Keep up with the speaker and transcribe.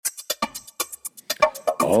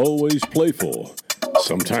always playful,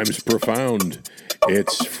 sometimes profound.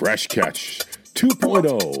 It's Fresh Catch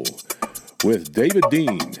 2.0 with David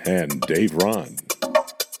Dean and Dave Ron.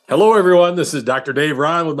 Hello, everyone. This is Dr. Dave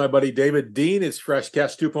Ron with my buddy David Dean. It's Fresh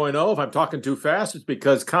Catch 2.0. If I'm talking too fast, it's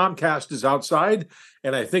because Comcast is outside,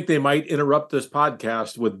 and I think they might interrupt this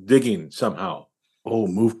podcast with digging somehow. Oh,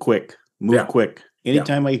 move quick. Move quick.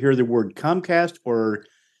 Anytime I hear the word Comcast or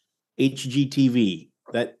HGTV,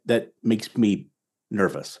 that makes me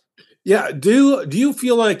nervous. Yeah. Do you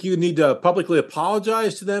feel like you need to publicly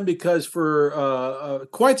apologize to them? Because for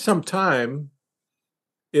quite some time,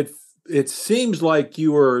 it seems like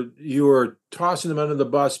you were tossing them under the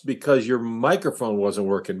bus because your microphone wasn't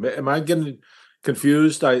working. Am I getting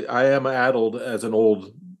confused? I am addled as an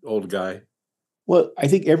old guy. Well, I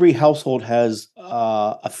think every household has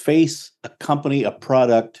a face, a company, a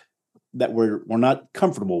product that we're not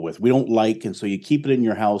comfortable with. We don't like, and so you keep it in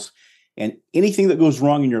your house. And anything that goes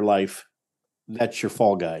wrong in your life, that's your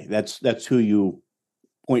fall guy. That's who you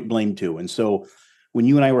point blame to. And so when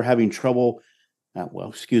you and I were having trouble,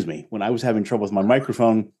 when I was having trouble with my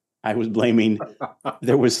microphone, I was blaming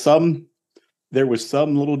there was some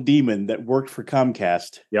little demon that worked for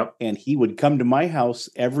Comcast. Yep. And he would come to my house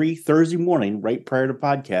every Thursday morning, right prior to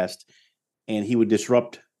podcast, and he would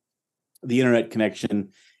disrupt the internet connection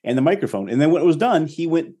and the microphone. And then when it was done, he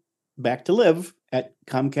went back to live at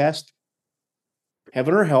Comcast,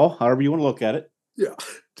 heaven or hell, however you want to look at it. Yeah.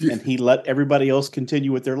 And he let everybody else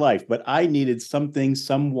continue with their life. But I needed something,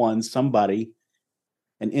 someone, somebody,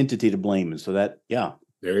 an entity to blame. And so that, yeah.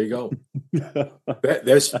 There you go.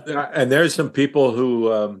 There's some people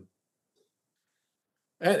who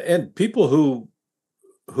and people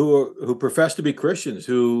who profess to be Christians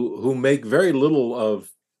who make very little of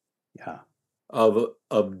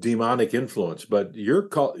demonic influence, but you're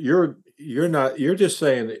not, you're just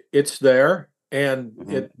saying it's there, and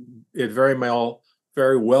it very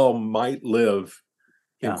well might live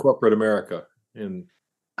in corporate America. And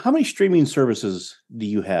how many streaming services do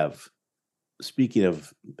you have? Speaking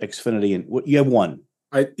of Xfinity, and what you have one.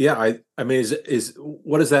 I mean, is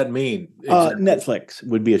what does that mean? Exactly? Netflix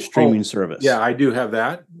would be a streaming service. Yeah, I do have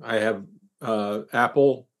that. I have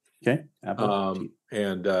Apple. Okay. Apple.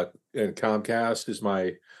 And Comcast is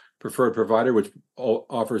my preferred provider, which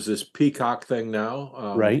offers this Peacock thing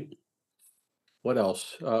now. Right. What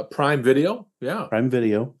else? Prime Video. Yeah. Prime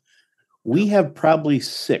Video. We have probably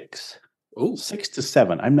 6. Oh, 6 to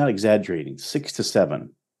 7. I'm not exaggerating. 6 to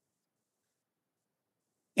 7.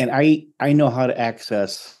 And I know how to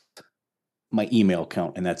access my email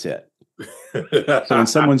account, and that's it. So when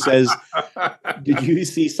someone says, did you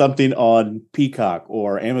see something on Peacock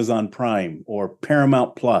or Amazon Prime or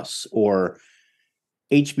Paramount Plus or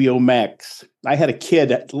HBO Max? I had a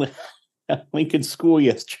kid at Lincoln School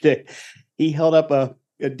yesterday. He held up a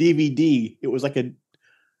DVD. It was like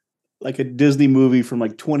a Disney movie from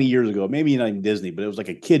like 20 years ago. Maybe not even Disney, but it was like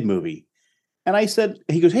a kid movie. And I said,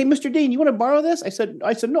 he goes, "Hey, Mr. Dean, you want to borrow this?" I said,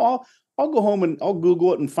 no, I'll go home and I'll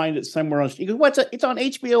Google it and find it somewhere else. He goes, it's on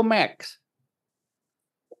HBO Max.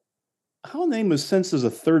 How in the name of sense is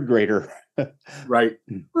a third grader? Right.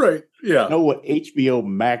 Yeah. Know what HBO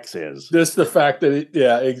Max is? Just the fact that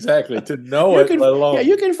exactly. To know it, let alone. Yeah,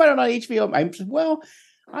 you can find it on HBO.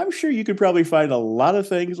 I'm sure you could probably find a lot of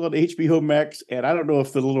things on HBO Max, and I don't know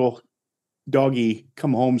if the little doggy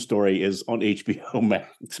come home story is on HBO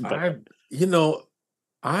Max. But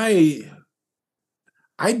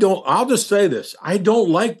I'll just say this. I don't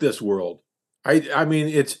like this world. I mean,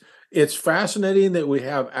 it's fascinating that we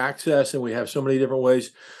have access and we have so many different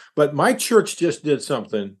ways, but my church just did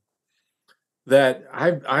something that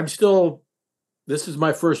I'm still, this is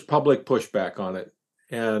my first public pushback on it.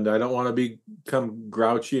 And I don't want to become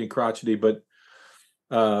grouchy and crotchety, but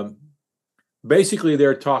basically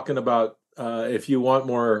they're talking about if you want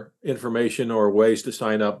more information or ways to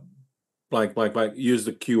sign up, blank, use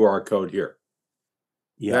the QR code here.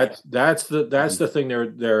 Yeah, that's the thing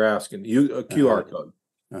they're asking you, a QR code.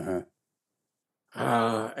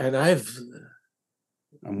 And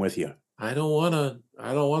I'm with you. I don't want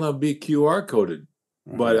to be QR coded,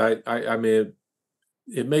 but I mean,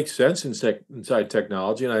 it makes sense inside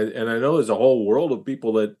technology, and I know there's a whole world of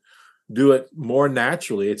people that do it more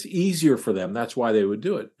naturally. It's easier for them. That's why they would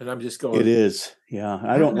do it. And I'm just going. It is. Yeah.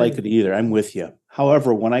 I don't like it either. I'm with you.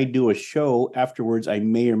 However, when I do a show afterwards, I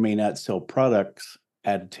may or may not sell products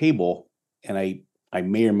at a table, and I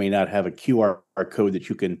may or may not have a QR code that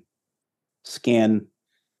you can scan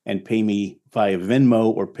and pay me via Venmo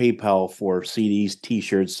or PayPal for CDs,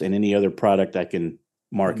 T-shirts, and any other product I can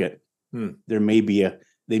market. There may be a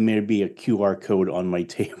QR code on my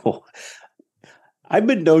table. I've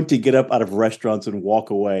been known to get up out of restaurants and walk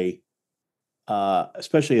away,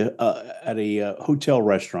 especially at a hotel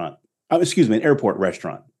restaurant. Excuse me, an airport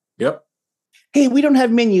restaurant. Yep. Hey, we don't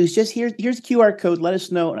have menus. Just here's a QR code. Let us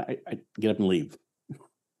know. And I get up and leave.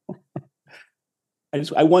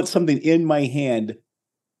 I want something in my hand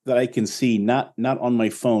that I can see, not on my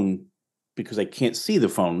phone, because I can't see the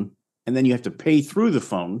phone. And then you have to pay through the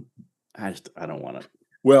phone. I don't want it.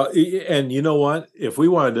 Well, and you know what? If we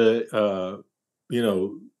wanted to,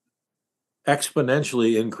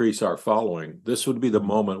 exponentially increase our following, this would be the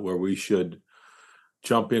moment where we should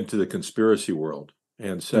jump into the conspiracy world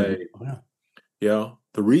and say, the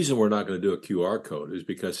reason we're not going to do a QR code is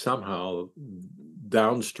because somehow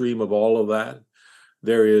downstream of all of that,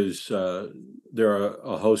 there are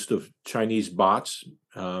a host of Chinese bots,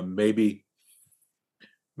 maybe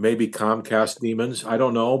Comcast demons. I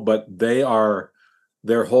don't know, but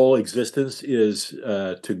their whole existence is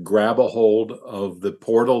to grab a hold of the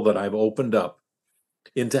portal that I've opened up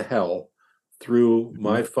into hell through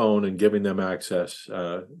my phone and giving them access.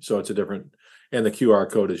 So it's and the QR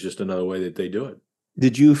code is just another way that they do it.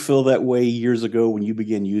 Did you feel that way years ago when you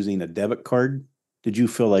began using a debit card? Did you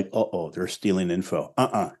feel like, they're stealing info?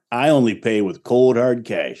 I only pay with cold hard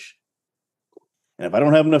cash. And if I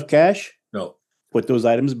don't have enough cash, no, put those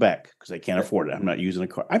items back because I can't afford it. I'm not using a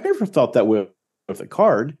card. I've never felt that way with a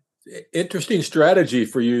card. Interesting strategy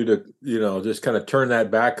for you to, just kind of turn that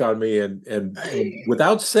back on me and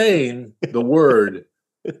without saying the word,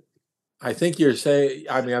 I think you're saying,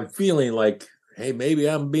 I'm feeling like, hey, maybe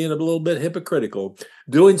I'm being a little bit hypocritical.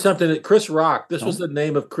 Doing something that Chris Rock, this was the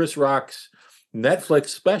name of Chris Rock's Netflix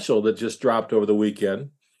special that just dropped over the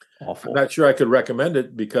weekend. Awful. I'm not sure I could recommend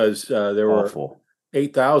it because there were Awful.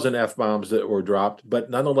 8,000 F-bombs that were dropped, but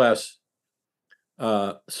nonetheless,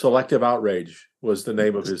 Selective Outrage was the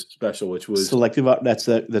name of his special, which was Selective. That's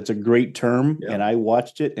a great term. Yeah. And I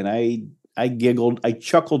watched it and I giggled. I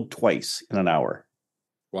chuckled twice in an hour.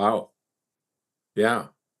 Wow. Yeah.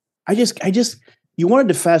 I just, you wanted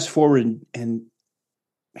to fast forward and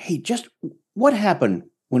hey, just what happened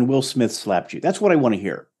when Will Smith slapped you? That's what I want to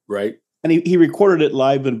hear. Right. And he recorded it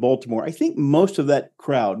live in Baltimore. I think most of that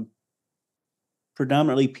crowd,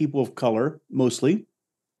 predominantly people of color, mostly,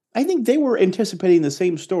 I think they were anticipating the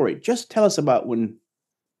same story. Just tell us about when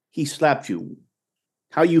he slapped you,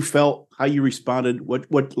 how you felt, how you responded,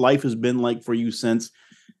 what life has been like for you since.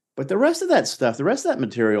 But the rest of that stuff, the rest of that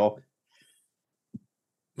material,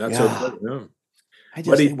 so good. Yeah.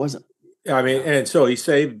 It wasn't. And so he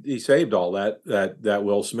saved all that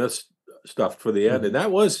Will Smith stuff for the end, and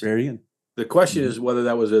that was very good. The question is whether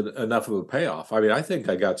that was enough of a payoff. I think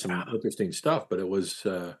I got some interesting stuff, but it was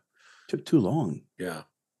took too long. Yeah,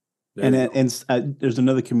 and there's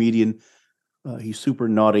another comedian. He's super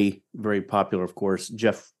naughty, very popular, of course.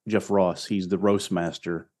 Jeff Ross. He's the roast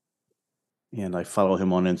master, and I follow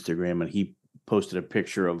him on Instagram. And he posted a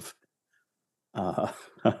picture of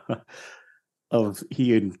of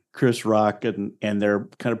he and Chris Rock, and they're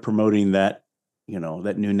kind of promoting that,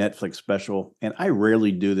 that new Netflix special. And I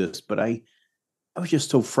rarely do this, but I was just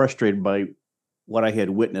so frustrated by what I had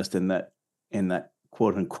witnessed in that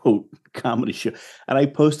quote unquote comedy show. And I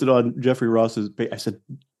posted on Jeffrey Ross's page. I said,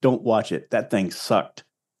 "Don't watch it. That thing sucked."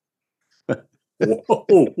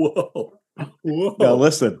 Whoa. Now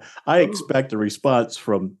listen, I expect a response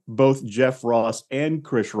from both Jeff Ross and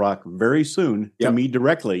Chris Rock very soon to me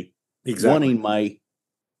directly, wanting my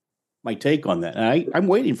take on that. And I'm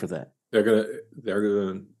waiting for that. They're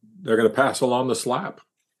gonna pass along the slap.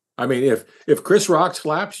 If Chris Rock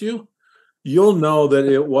slaps you, you'll know that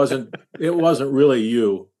it wasn't really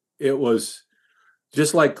you. It was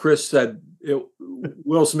just like Chris said.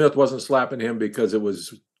 Will Smith wasn't slapping him because it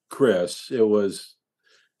was Chris.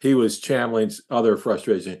 He was channeling other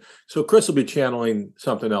frustration. So Chris will be channeling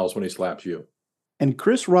something else when he slaps you. And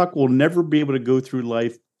Chris Rock will never be able to go through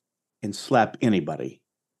life and slap anybody.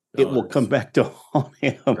 It will come back to haunt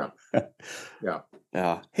him.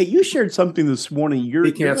 Yeah. Hey, you shared something this morning.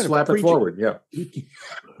 He can't slap it forward. Yeah.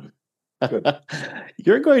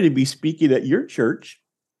 You're going to be speaking at your church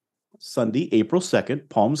Sunday, April 2nd,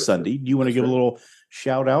 Palm Sunday. Do you want to give a little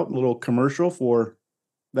shout out, a little commercial for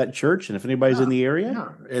that church, and if anybody's in the area?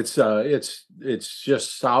 Yeah. It's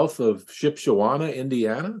just south of Shipshewana,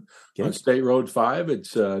 Indiana, on State Road 5.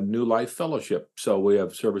 It's a New Life Fellowship. So we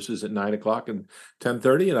have services at 9:00 and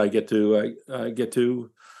 10:30, and I get to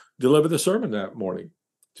deliver the sermon that morning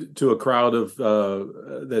to a crowd of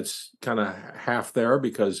that's kind of half there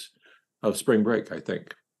because of spring break, I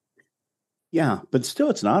think. Yeah, but still,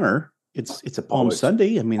 it's an honor. It's a Palm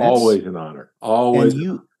Sunday. That's always an honor. Always.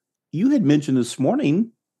 And you had mentioned this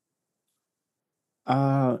morning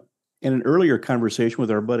In an earlier conversation with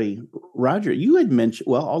our buddy Roger, you had mentioned,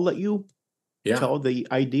 well, I'll let you tell the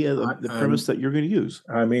idea, the premise that you're going to use.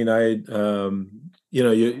 I mean,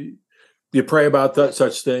 you pray about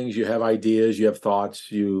such things, you have ideas, you have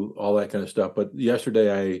thoughts, all that kind of stuff. But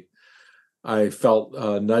yesterday I felt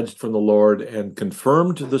nudged from the Lord and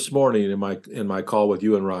confirmed this morning in my call with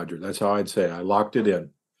you and Roger. That's how I'd say I locked it in,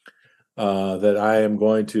 that I am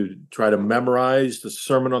going to try to memorize the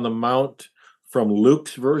Sermon on the Mount from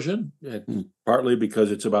Luke's version, partly because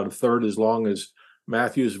it's about a third as long as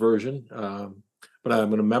Matthew's version. But I'm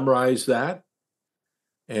going to memorize that,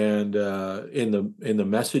 and in the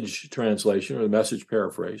Message translation or the Message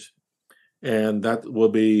paraphrase, and that will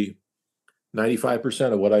be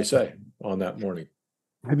 95% of what I say on that morning.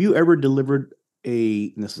 Have you ever delivered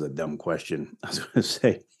and this is a dumb question, I was going to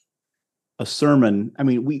say, a sermon? I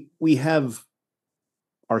mean, we have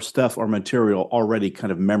our stuff, our material already kind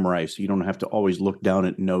of memorized, so you don't have to always look down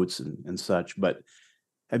at notes and such. But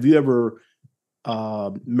have you ever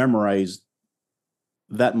memorized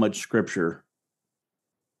that much scripture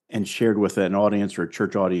and shared with an audience or a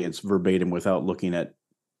church audience verbatim without looking at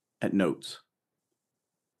notes?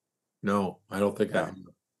 No, I don't think I have.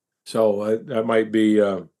 So I might be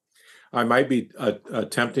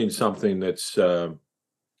attempting something that's an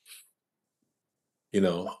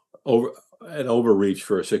overreach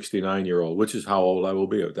for a 69-year-old, which is how old I will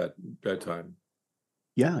be at that time.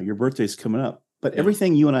 Yeah, your birthday's coming up. But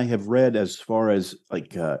everything you and I have read as far as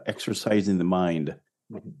like exercising the mind,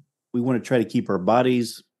 we want to try to keep our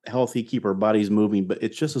bodies healthy, keep our bodies moving, but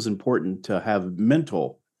it's just as important to have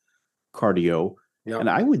mental cardio. Yeah. And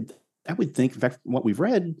I would think, in fact, what we've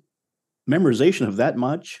read, memorization of that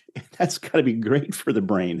much, that's got to be great for the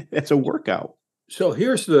brain. It's a workout. So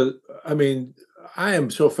I am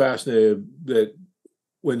so fascinated that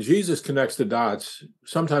when Jesus connects the dots,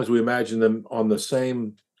 sometimes we imagine them on the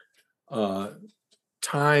same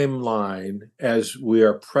timeline as we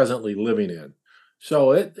are presently living in.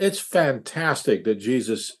 So it's fantastic that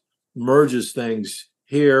Jesus merges things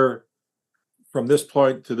here from this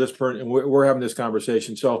point to this point, and we're having this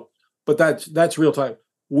conversation. So, but that's real time.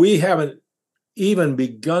 We haven't even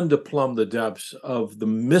begun to plumb the depths of the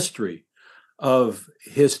mystery of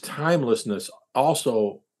his timelessness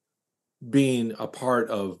also being a part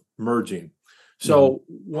of merging. So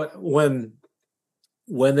when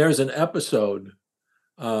there's an episode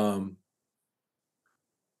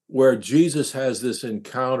where Jesus has this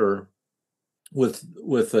encounter with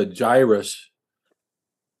Jairus,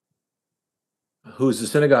 who's the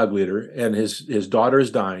synagogue leader, and his daughter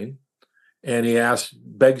is dying, and he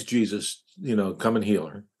begs Jesus, come and heal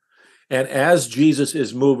her. And as Jesus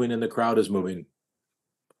is moving and the crowd is moving,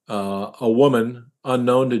 a woman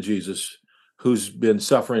unknown to Jesus, who's been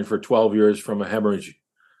suffering for 12 years from a hemorrhage,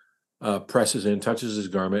 presses in, touches his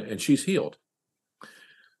garment, and she's healed.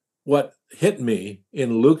 What hit me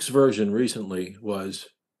in Luke's version recently was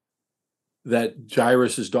that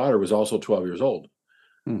Jairus' daughter was also 12 years old.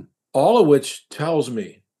 All of which tells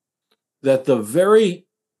me that the very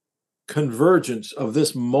convergence of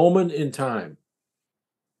this moment in time,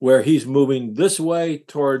 where he's moving this way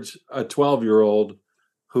towards a 12-year-old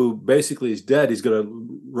who basically is dead, he's going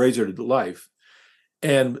to raise her to life,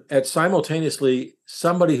 and simultaneously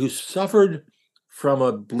somebody who suffered from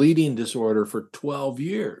a bleeding disorder for 12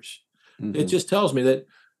 years. It just tells me that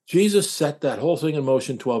Jesus set that whole thing in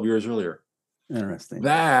motion 12 years earlier. Interesting.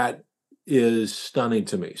 That is stunning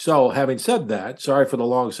to me. So having said that, sorry for the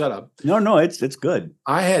long setup. No, it's good.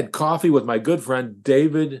 I had coffee with my good friend,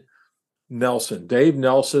 David Nelson. Dave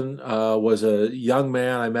Nelson was a young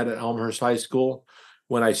man I met at Elmhurst High School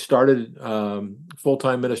when I started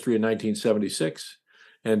full-time ministry in 1976.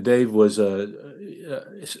 And Dave was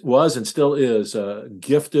and still is a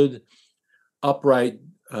gifted, upright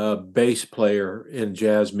bass player in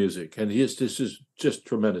jazz music. And this is just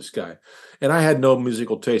tremendous guy. And I had no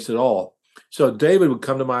musical taste at all. So David would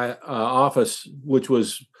come to my office, which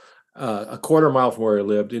was a quarter mile from where he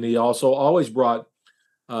lived. And he also always brought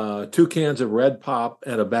 2 cans of Red Pop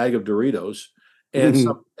and a bag of Doritos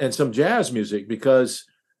and some jazz music, because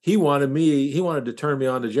he wanted to turn me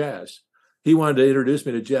on to jazz. He wanted to introduce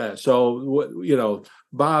me to jazz. So,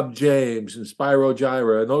 Bob James and Spyro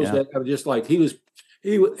Gyra and those that just like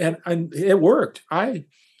and it worked. I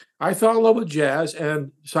fell in love with jazz,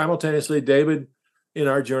 and simultaneously David in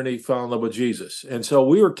our journey fell in love with Jesus. And so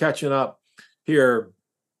we were catching up here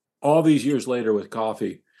all these years later with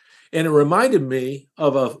coffee. And it reminded me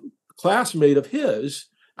of a classmate of his.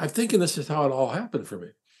 I'm thinking this is how it all happened for me.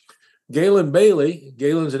 Galen Bailey.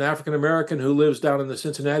 Galen's an African-American who lives down in the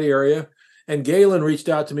Cincinnati area. And Galen reached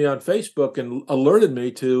out to me on Facebook and alerted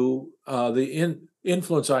me to the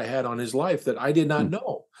influence I had on his life that I did not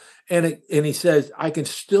know. And he says, I can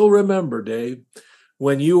still remember, Dave,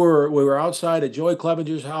 when we were outside at Joey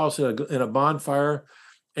Clevenger's house in a bonfire,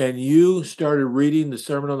 and you started reading the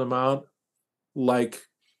Sermon on the Mount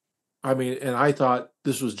and I thought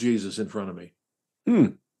this was Jesus in front of me.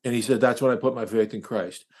 And he said, that's when I put my faith in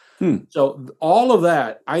Christ. So all of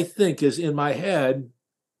that, I think, is in my head,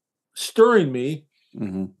 stirring me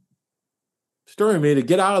to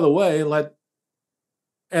get out of the way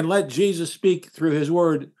and let Jesus speak through his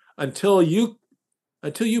word until you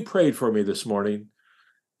prayed for me this morning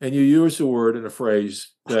and you used a word and a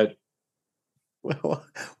phrase that.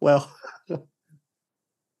 Well,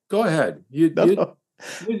 go ahead.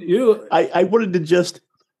 I wanted to just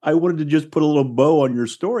put a little bow on your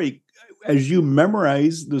story as you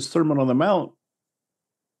memorize the Sermon on the Mount,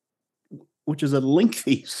 which is a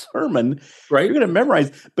lengthy sermon, right? You're going to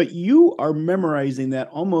memorize, but you are memorizing that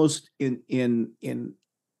almost in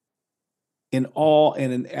awe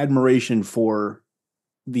and in admiration for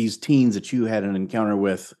these teens that you had an encounter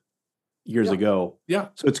with years ago. Yeah.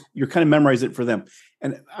 So you're kind of memorizing it for them.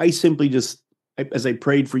 And I simply as I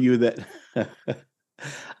prayed for you that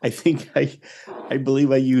I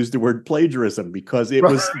believe I used the word plagiarism because it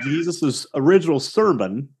was Jesus's original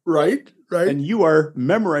sermon. Right. And you are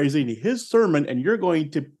memorizing his sermon and you're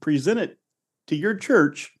going to present it to your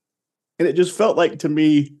church. And it just felt like to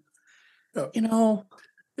me,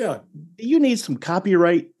 you need some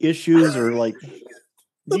copyright issues or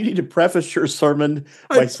you need to preface your sermon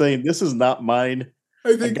by saying, this is not mine.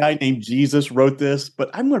 I think a guy named Jesus wrote this, but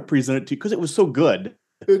I'm going to present it to you because it was so good.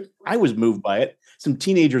 I was moved by it. Some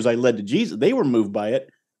teenagers I led to Jesus, they were moved by it.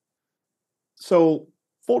 So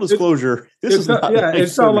full disclosure, it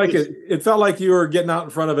felt like you were getting out in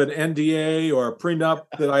front of an NDA or a prenup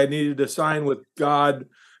that I needed to sign with God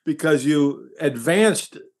because you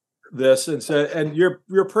advanced this and said, and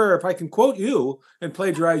your prayer, if I can quote you and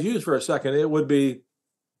plagiarize you for a second, it would be,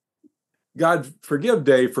 God forgive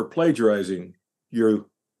Dave for plagiarizing you.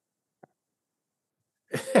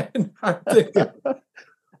 And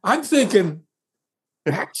I'm thinking,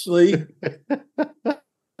 actually,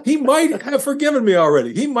 he might have forgiven me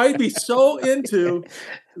already. He might be so into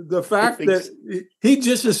the fact that he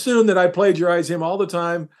just assumed that I plagiarize him all the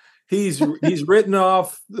time. He's written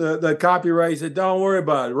off the copyright. He said, "Don't worry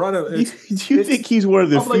about it. Run it." Do you think he's one of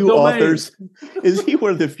the few authors? Is he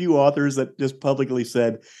one of the few authors that just publicly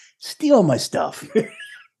said, "Steal my stuff"?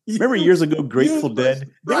 Remember years ago, Grateful Dead?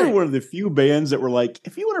 They were one of the few bands that were like,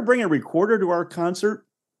 if you want to bring a recorder to our concert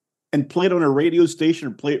and play it on a radio station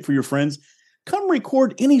or play it for your friends, come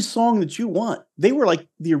record any song that you want. They were like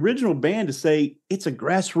the original band to say, it's a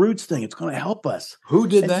grassroots thing. It's going to help us. Who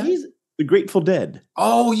did that? The Grateful Dead.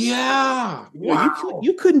 Oh, yeah. Wow.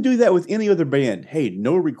 You couldn't do that with any other band. Hey,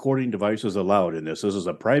 no recording devices allowed in this. This is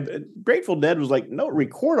a private. Grateful Dead was like, no,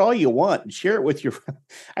 record all you want and share it with your friends.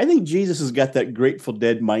 I think Jesus has got that Grateful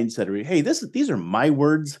Dead mindset. Hey, these are my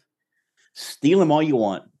words. Steal them all you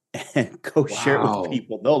want and go share it with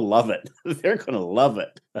people. They'll love it. They're going to love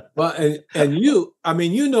it. Well, and you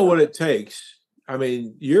know what it takes. I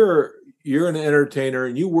mean, you're an entertainer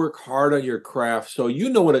and you work hard on your craft. So you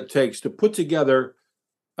know what it takes to put together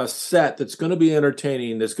a set that's going to be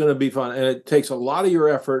entertaining, that's going to be fun. And it takes a lot of your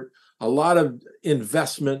effort, a lot of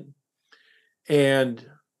investment. And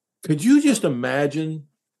could you just imagine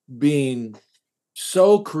being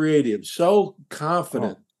so creative, so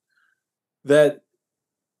confident that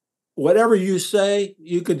whatever you say,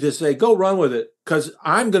 you could just say, go run with it. Because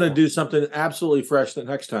I'm going to do something absolutely fresh the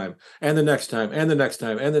next time, and the next time, and the next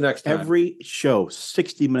time, and the next time. Every show,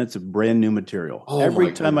 60 minutes of brand new material.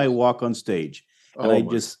 Every time I walk on stage, and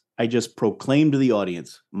I just proclaim to the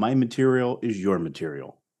audience, my material is your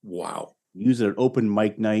material. Wow! Use it at open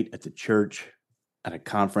mic night at the church, at a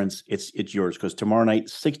conference. It's yours because tomorrow night,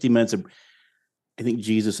 60 minutes of. I think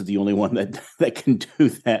Jesus is the only one that can do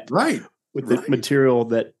that. Right. With the material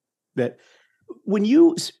that when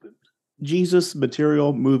you. Jesus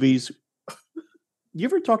material movies. You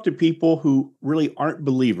ever talk to people who really aren't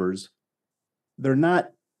believers? They're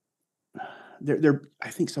not. They're. I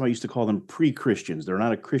think somebody used to call them pre-Christians. They're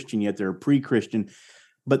not a Christian yet. They're a pre-Christian,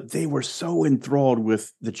 but they were so enthralled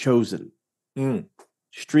with The Chosen,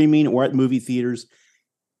 streaming or at movie theaters.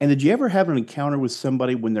 And did you ever have an encounter with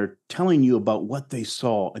somebody when they're telling you about what they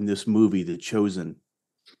saw in this movie, The Chosen?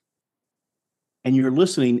 And you're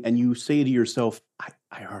listening and you say to yourself,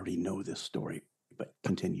 I already know this story, but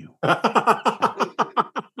continue.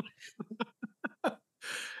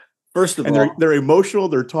 First of all, they're emotional.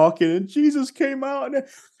 They're talking, and Jesus came out,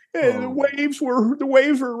 and the waves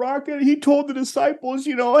were rocking. He told the disciples,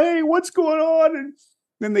 hey, what's going on?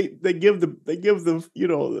 Then they give the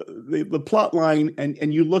the plot line,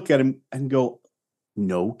 and you look at him and go,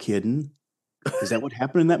 no kidding. Is that what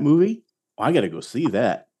happened in that movie? Oh, I got to go see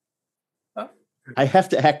that. I have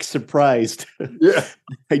to act surprised. Yeah.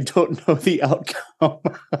 I don't know the outcome.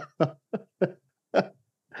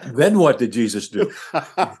 Then what did Jesus do?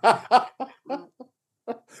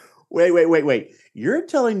 Wait. You're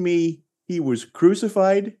telling me he was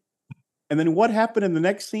crucified? And then what happened in the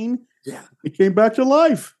next scene? Yeah. He came back to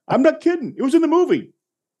life. I'm not kidding. It was in the movie.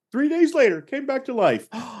 3 days later, came back to life.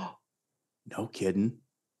 No kidding.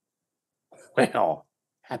 Well,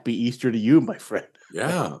 happy Easter to you, my friend.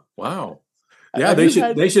 Yeah. Wow. Yeah,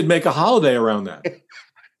 they should make a holiday around that.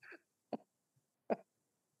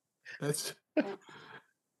 That's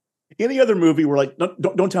any other movie. We're like,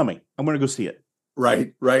 don't tell me. I'm going to go see it.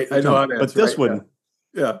 right. I know, but this one,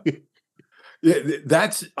 yeah.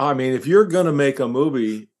 That's. I mean, if you're going to make a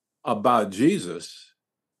movie about Jesus,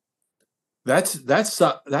 that's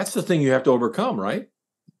the thing you have to overcome, right?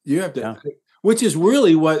 You have to, which is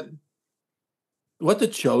really what The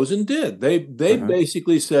Chosen did. They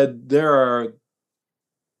basically said there are,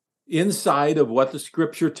 inside of what the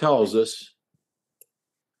Scripture tells us,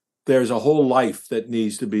 there's a whole life that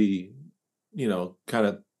needs to be, kind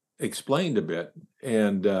of explained a bit,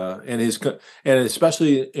 and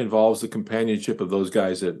especially involves the companionship of those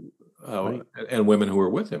guys that and women who are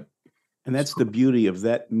with him. And that's the beauty of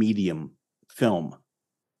that medium, film.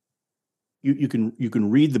 You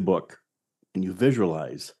can read the book and you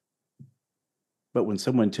visualize, but when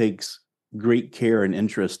someone takes great care and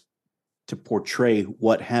interest to portray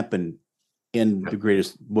what happened in the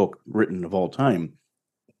greatest book written of all time,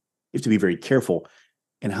 you have to be very careful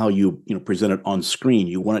in how you present it on screen.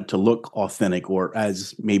 You want it to look authentic, or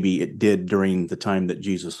as maybe it did during the time that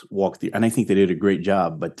Jesus walked the. And I think they did a great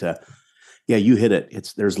job. But you hit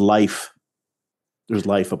it. There's life. There's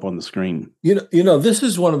life up on the screen. This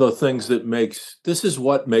is one of the things this is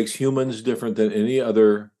what makes humans different than any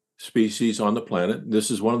other species on the planet. This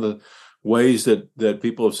is one of the ways that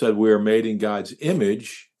people have said we are made in God's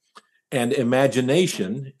image, and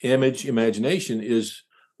imagination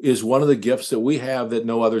is one of the gifts that we have that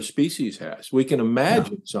no other species has. We can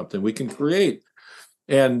imagine something, we can create,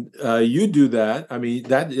 and you do that. I mean,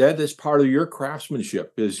 that is part of your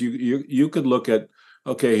craftsmanship. Is you could look at,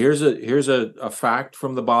 okay, here's a fact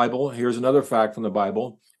from the Bible. Here's another fact from the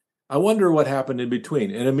Bible. I wonder what happened in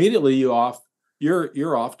between, and immediately you're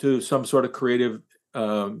off to some sort of creative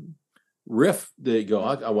riff. That you go,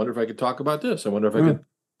 I wonder if I could talk about this. I wonder if I could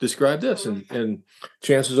describe this, and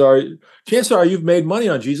chances are you've made money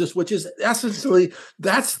on Jesus, which is essentially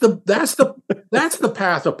that's the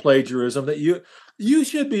path of plagiarism that you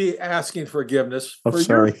should be asking forgiveness for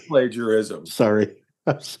your plagiarism.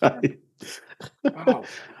 I'm sorry. Wow.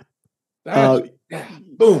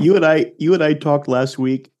 Boom. You and I talked last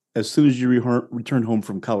week. As soon as you returned home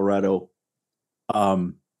from Colorado,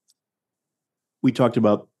 we talked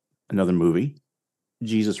about another movie,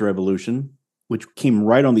 Jesus Revolution, which came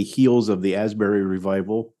right on the heels of the Asbury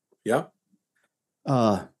revival. Yeah.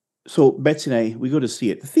 So Betsy and I, we go to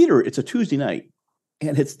see it. The theater, it's a Tuesday night,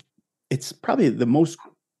 and it's probably the most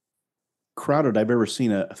crowded I've ever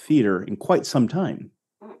seen a theater in quite some time.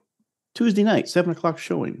 Tuesday night, 7:00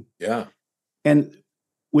 showing. Yeah. And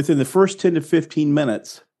within the first 10 to 15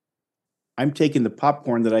 minutes, I'm taking the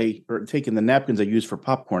popcorn taking the napkins I use for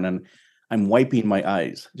popcorn, and I'm wiping my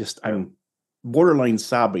eyes. I'm borderline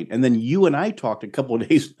sobbing. And then you and I talked a couple of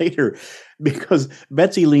days later, because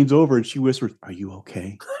Betsy leans over and she whispers, "Are you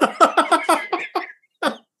okay?"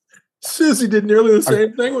 Susie did nearly the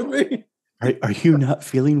same thing with me. Are you not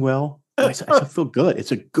feeling well? I said, I feel good.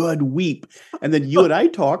 It's a good weep. And then you and I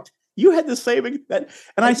talked. You had the same, and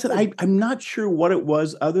I said, I'm not sure what it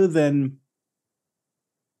was, other than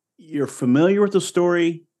you're familiar with the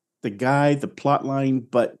story, the guy, the plot line,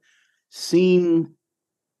 but seeing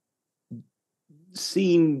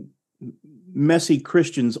messy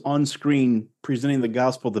Christians on screen presenting the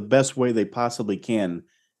gospel the best way they possibly can,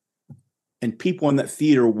 and people in that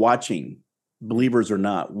theater watching, believers or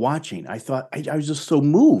not, watching, I thought I was just so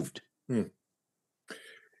moved.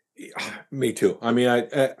 Me too. I mean,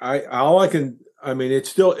 it's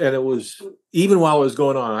still, and it was, even while it was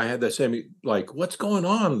going on, I had that same, like, what's going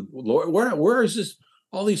on, Lord? Where is this,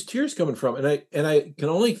 all these tears coming from? And I can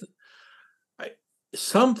only,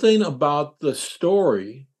 something about the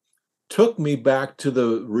story took me back to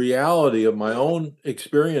the reality of my own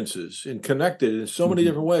experiences and connected in so many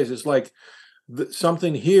different ways. It's like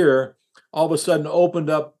something here all of a sudden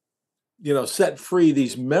opened up, set free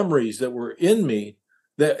these memories that were in me,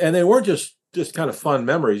 and they weren't just just kind of fun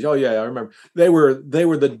memories. Oh yeah, I remember they were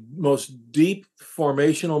the most deep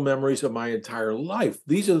formational memories of my entire life.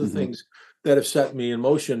 These are the Mhm. things that have set me in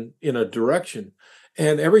motion in a direction.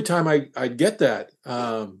 And every time I get that,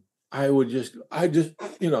 I just, I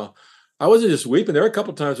wasn't just weeping. There were a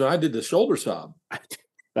couple of times when I did the shoulder sob. I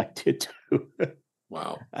did too.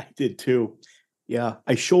 Wow. I did too. Yeah.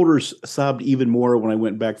 I shoulders sobbed even more when I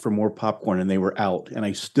went back for more popcorn and they were out. And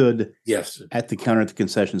I stood Yes. at the counter at the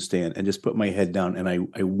concession stand and just put my head down and I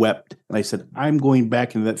wept. And I said, I'm going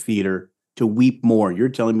back into that theater to weep more. You're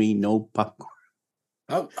telling me no popcorn.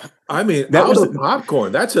 I mean, That was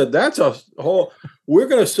popcorn. That's a whole. We're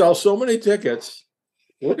going to sell so many tickets.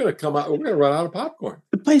 We're going to come out. We're going to run out of popcorn.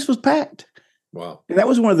 The place was packed. Wow. And that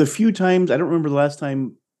was one of the few times, I don't remember the last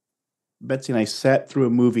time Betsy and I sat through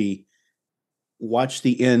a movie, watched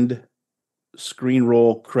the end, screen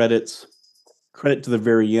roll, credit to the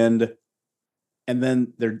very end, and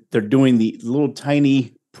then they're doing the little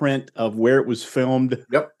tiny print of where it was filmed.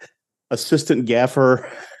 Yep. Assistant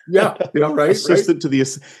gaffer. Yeah, right. Assistant to the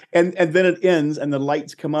and then it ends and the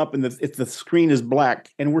lights come up and the screen is black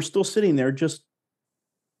and we're still sitting there just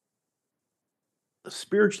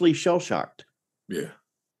spiritually shell-shocked. Yeah.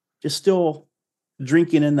 Just still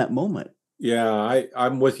drinking in that moment. Yeah,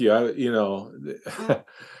 I'm with you.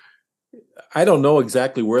 I don't know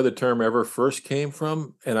exactly where the term ever first came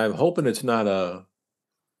from, and I'm hoping it's not a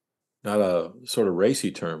sort of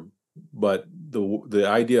racy term, but the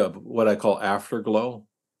idea of what I call afterglow,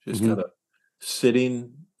 just kind of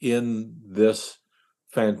sitting in this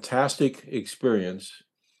fantastic experience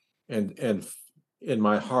and in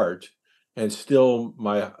my heart, and still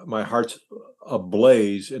my heart's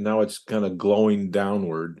ablaze, and now it's kind of glowing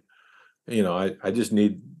downward. I just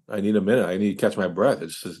need a minute. I need to catch my breath.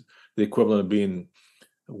 It's just the equivalent of being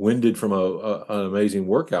winded from an amazing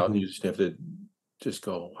workout, and you just have to just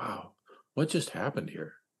go, wow, what just happened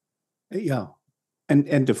here? Yeah.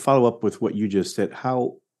 And to follow up with what you just said,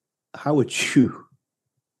 how would you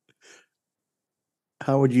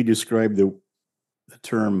describe the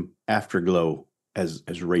term afterglow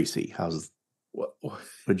as racy? What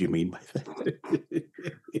do you mean by that?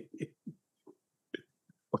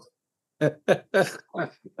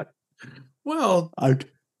 Well, I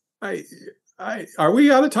are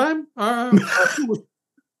we out of time? I'd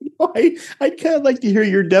kind of like to hear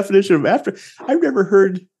your definition of after. I've never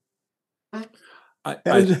heard. I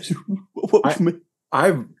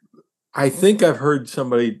think I've heard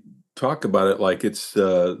somebody talk about it like it's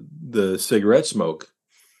the cigarette smoke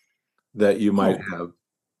that you might have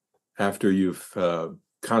after you've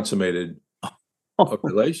consummated a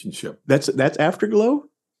relationship. That's afterglow?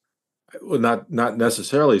 Well, not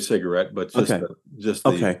necessarily cigarette, but just the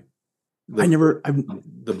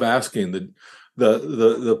basking,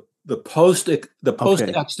 the post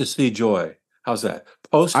ecstasy joy. How's that?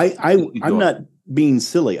 I'm not being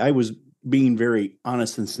silly. I was being very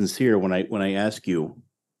honest and sincere when I ask you.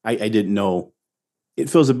 I didn't know. It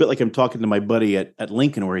feels a bit like I'm talking to my buddy at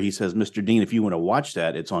Lincoln, where he says, "Mr. Dean, if you want to watch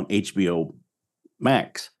that, it's on HBO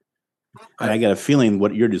Max." And I got a feeling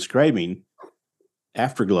what you're describing,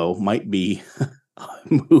 Afterglow, might be a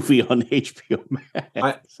movie on HBO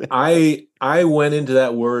Max. I went into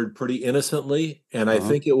that word pretty innocently, and I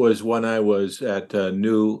think it was when I was at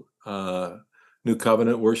New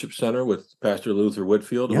Covenant Worship Center with Pastor Luther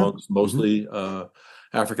Whitfield, amongst mostly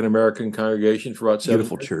African American congregation for about 7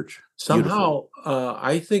 Beautiful years. church. Somehow,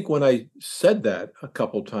 I think when I said that a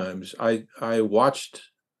couple times, I watched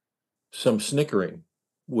some snickering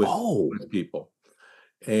with people,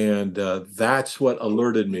 and that's what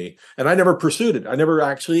alerted me. And I never pursued it. I never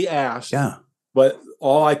actually asked. Yeah. But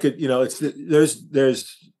all I could,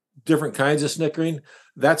 there's different kinds of snickering.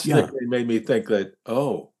 That snickering made me think that,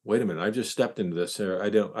 oh, wait a minute, I just stepped into this. I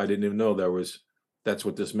didn't even know that's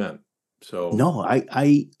what this meant. So no,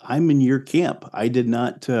 I'm in your camp. I didn't,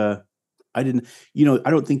 I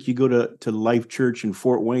don't think you go to Life Church in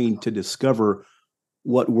Fort Wayne to discover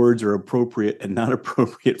what words are appropriate and not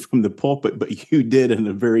appropriate from the pulpit, but you did in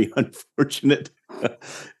a very unfortunate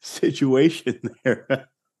situation there.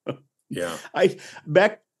 Yeah.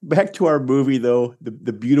 Back to our movie though,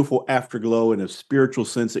 the beautiful afterglow in a spiritual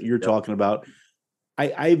sense that you're talking about.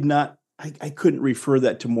 I couldn't refer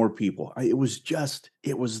that to more people. It was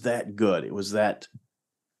that good. It was that,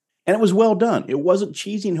 and it was well done. It wasn't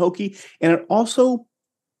cheesy and hokey. And it also,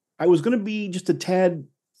 I was going to be just a tad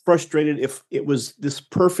frustrated if it was this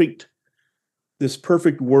perfect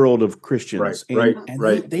world of Christians.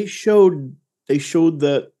 Right. They showed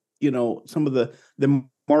the, some of the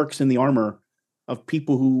marks in the armor of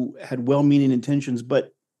people who had well-meaning intentions,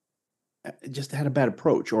 but just had a bad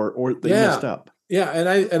approach or they messed up. Yeah,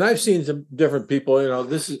 and I've seen some different people.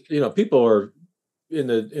 This is people are in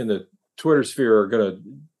the Twitter sphere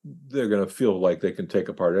they're gonna feel like they can take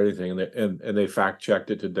apart anything, and they fact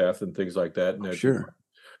checked it to death and things like that. And Sure.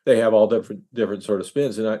 they have all different sort of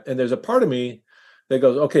spins, and there's a part of me that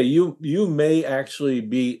goes, okay, you may actually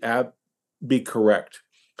be correct,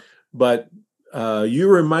 but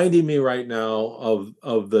you're reminding me right now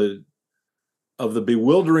of the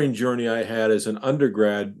bewildering journey I had as an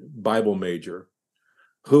undergrad Bible major,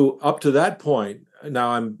 who up to that point,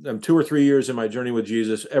 now I'm 2 or 3 years in my journey with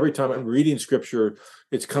Jesus. Every time I'm reading scripture,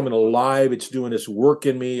 it's coming alive. It's doing this work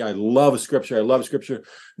in me. I love scripture.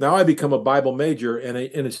 Now I become a Bible major, and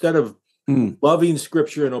instead of loving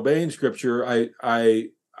scripture and obeying scripture,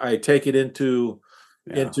 I take it into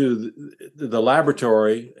the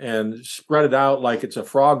laboratory and spread it out like it's a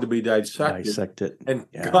frog to be dissected and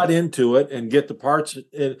cut into it and get the parts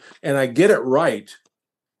in, and I get it right.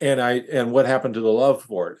 And what happened to the love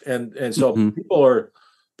for it? And so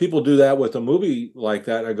people do that with a movie like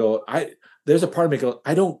that. I go, there's a part of me go,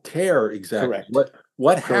 I don't care exactly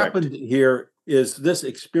what happened here. Is this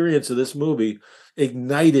experience of this movie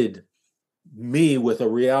ignited me with a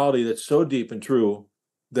reality that's so deep and true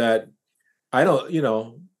that I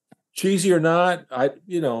don't, cheesy or not,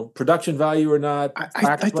 production value or not.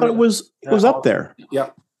 I thought it was up there. Yeah.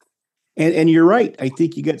 And you're right. I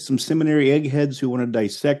think you got some seminary eggheads who want to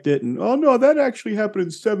dissect it. And, oh, no, that actually happened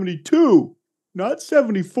in 72, not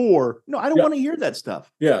 74. No, I don't want to hear that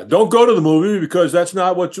stuff. Yeah, don't go to the movie because that's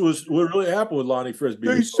not what really happened with Lonnie Frisbee.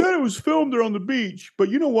 They said it was filmed there on the beach. But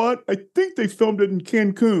you know what? I think they filmed it in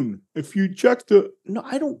Cancun. If you check No,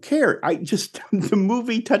 I don't care. The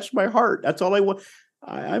movie touched my heart. That's all I want.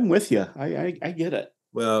 I'm with you. I get it.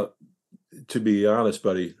 Well, to be honest,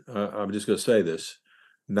 buddy, I'm just going to say this.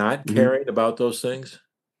 Not caring about those things,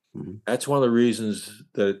 that's one of the reasons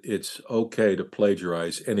that it's okay to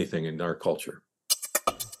plagiarize anything in our culture.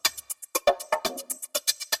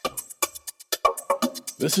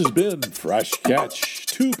 This has been Fresh Catch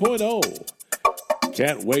 2.0.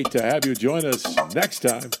 Can't wait to have you join us next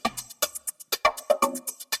time.